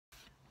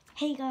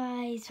Hey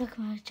guys,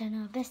 welcome to our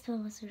channel, Best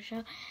Film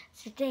Show.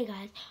 So today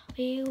guys,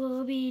 I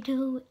will be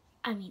doing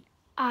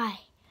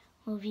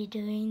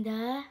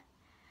the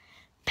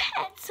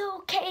pencil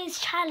case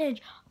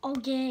challenge. Oh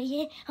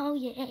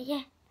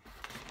yeah.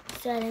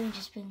 So let me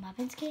just bring my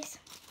pencil case.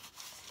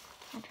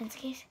 I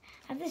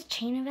have this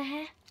chain over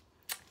here.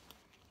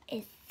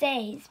 It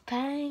says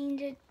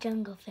Find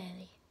Jungle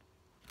Fairy.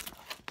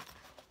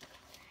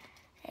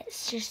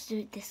 Let's just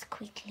do this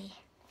quickly.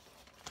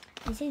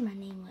 It says my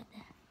name right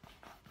there.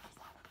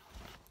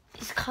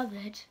 It's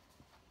covered.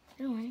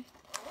 Don't worry.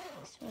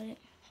 Sorry.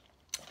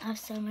 I have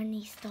so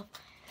many stuff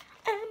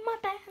in my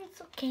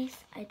pencil case.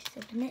 I just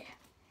opened it.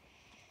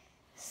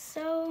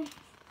 So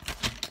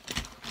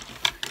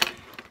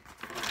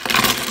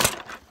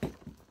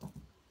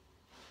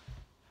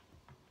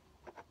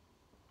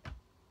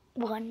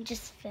one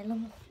just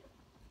film.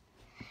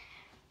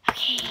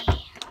 Okay.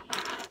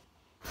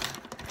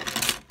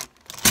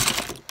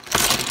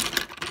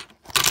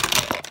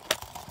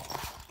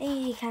 There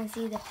you can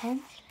see the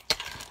pen.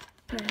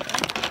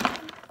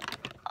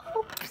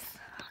 Oops.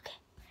 Okay.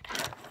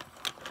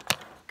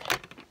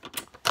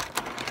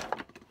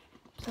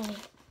 Sorry.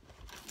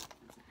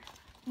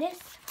 This.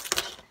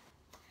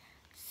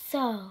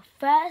 So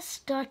first,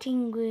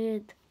 starting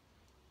with.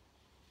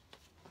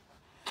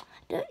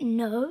 I don't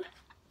know.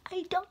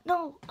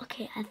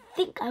 Okay, I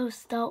think I will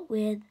start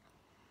with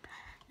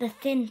the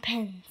thin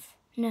pens.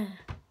 No.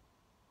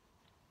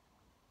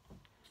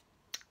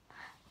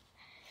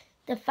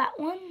 The fat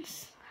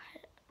ones.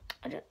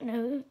 I don't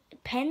know.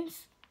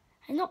 Pens.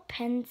 Not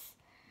pens.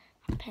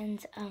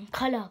 Pens.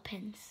 Color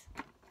pens.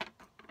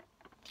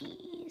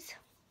 These.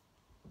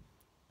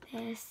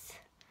 This.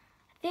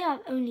 I think I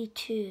have only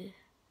two.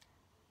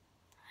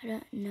 I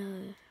don't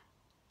know.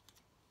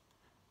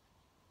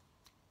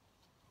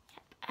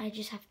 I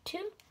just have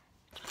two.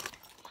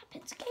 My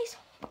pencil case.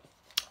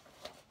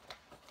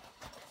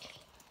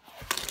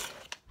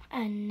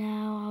 And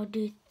now I'll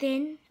do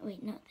thin.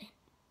 Wait, not thin.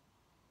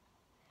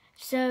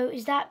 So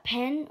is that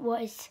pen?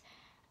 What is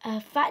a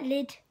fat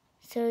lid?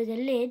 So the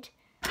lid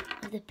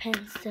of the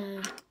pen.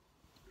 So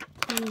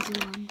these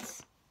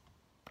ones.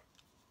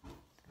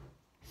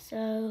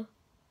 So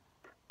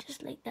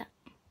just like that.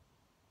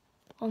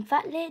 One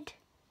fat lid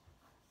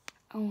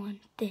and one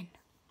thin.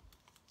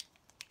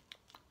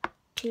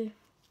 Two.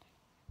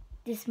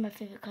 This is my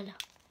favorite color,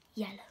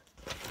 yellow.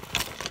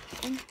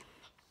 And,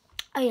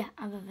 oh yeah,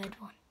 I have a red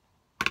one.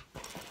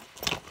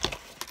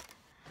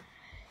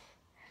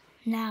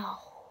 Now,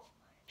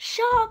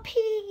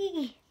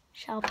 Sharpie.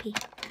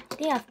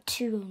 They have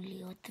two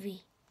only, or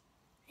three.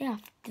 They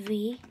have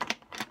three.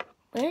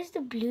 Where's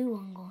the blue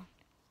one gone?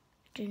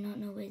 I do not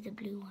know where's the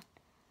blue one.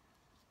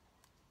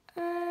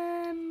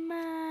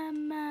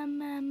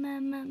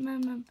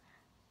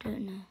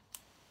 Don't know.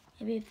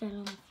 Maybe it fell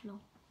on the floor.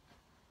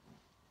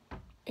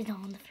 It's not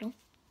on the floor.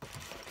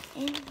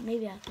 And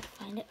maybe I could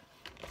find it.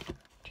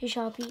 Two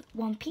Sharpie,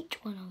 one peach,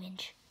 one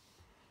orange.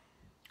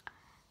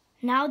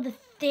 Now the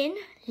thin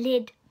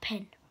lid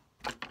pen.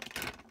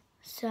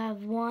 So I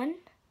have one.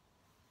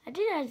 I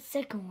did have a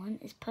second one.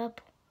 It's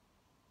purple.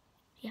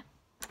 Yeah.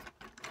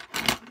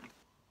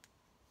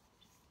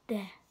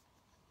 There.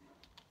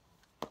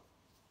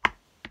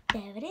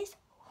 There it is.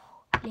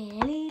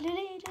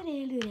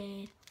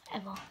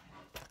 Whatever.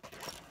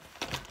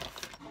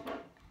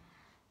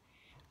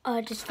 Oh,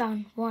 I just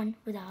found one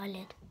without a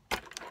lid.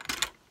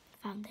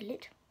 Found the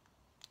lid.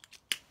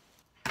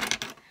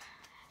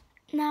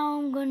 Now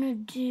I'm gonna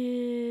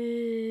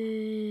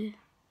do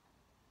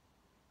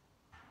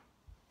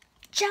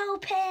gel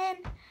pen.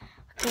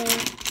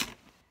 Okay,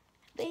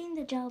 being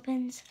the gel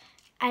pens,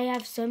 I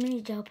have so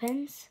many gel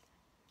pens.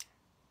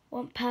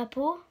 One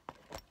purple,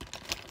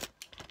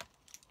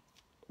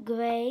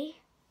 grey,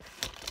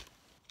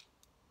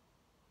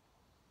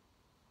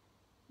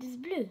 this is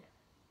blue.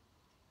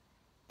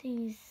 I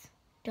think it's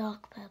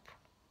dark purple.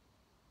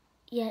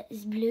 Yeah,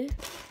 it's blue.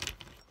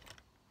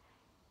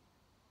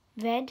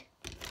 Red.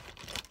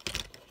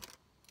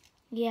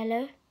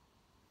 Yellow.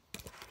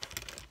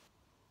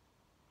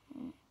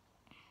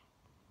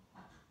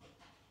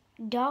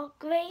 Dark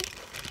grey.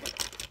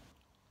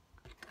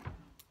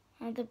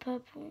 And the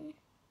purple.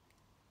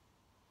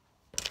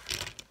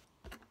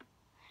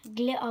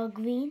 Glitter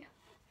green.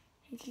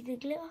 You see the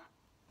glitter?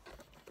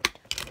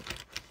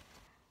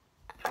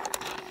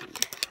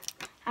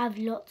 I have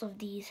lots of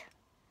these.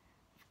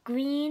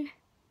 Green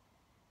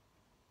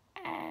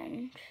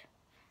and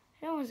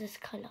I don't know what's this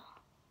colour.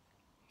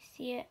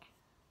 See it?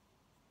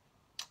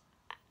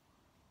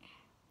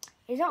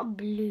 It's not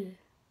blue.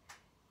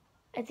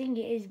 I think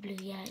it is blue.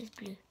 Yeah, it's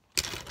blue.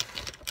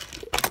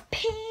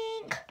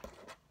 Pink.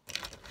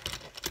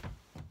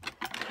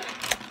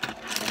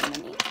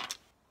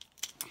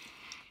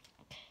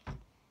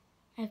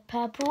 I have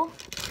purple,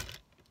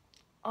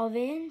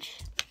 orange,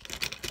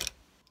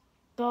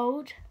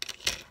 gold,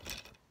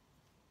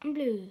 and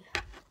blue.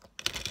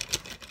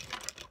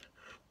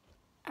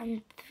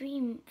 And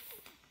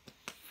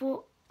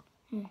four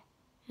more.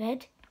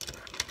 Red,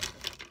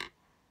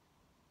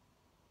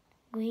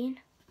 green,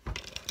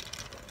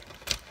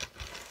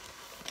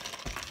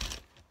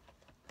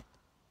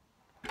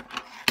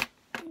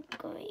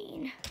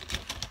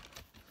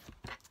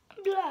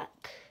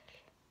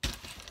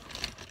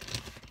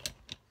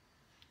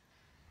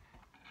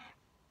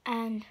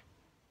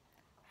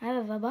 I have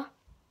a rubber.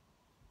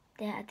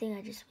 There, I think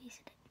I just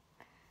wasted it.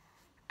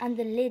 And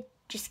the lid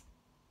just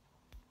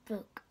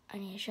broke. I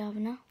need a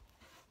sharpener.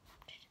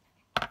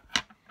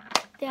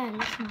 There, I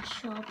lost my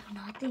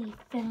sharpener. I think it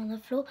fell on the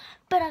floor,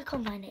 but I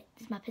can't find it.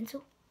 This is my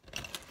pencil.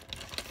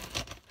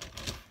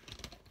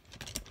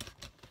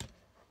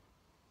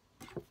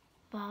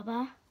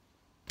 Barber.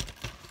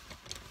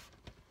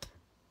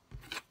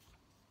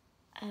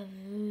 A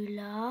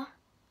ruler.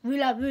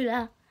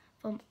 Ruler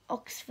from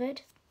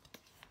Oxford.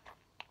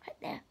 Right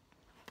there.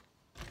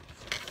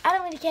 I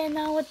don't really care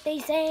now what they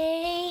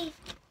say.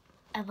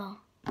 Ever.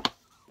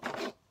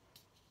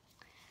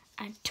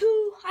 And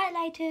 2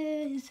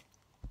 highlighters.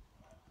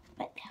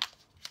 Right there.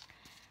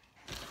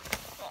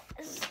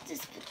 Let's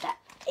just put that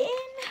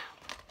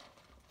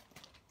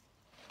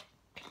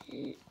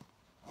in.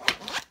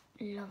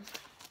 Love.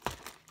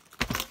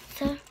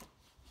 So,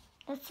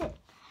 that's it.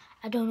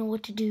 I don't know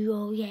what to do.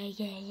 Oh,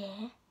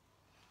 yeah.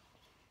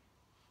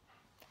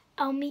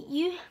 I'll meet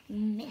you,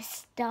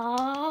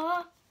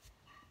 Mr.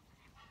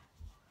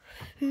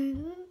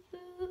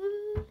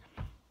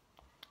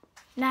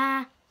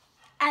 Nah,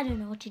 I don't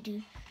know what to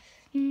do.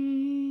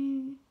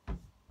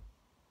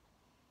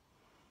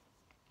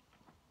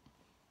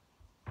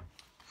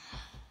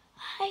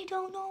 I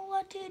don't know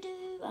what to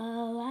do.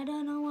 Oh, I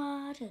don't know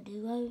what to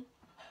do. Oh.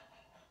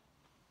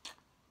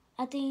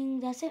 I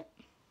think that's it.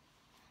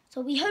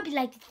 So we hope you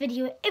liked this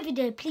video. If you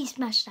did, please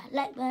smash that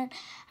like button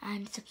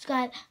and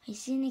subscribe. I'll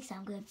see you next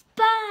time.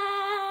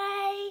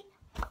 Goodbye.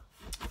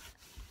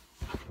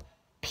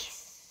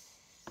 Peace.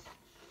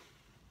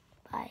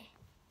 Bye.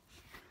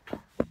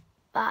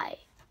 Bye.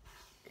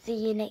 See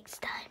you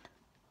next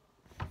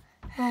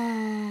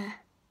time.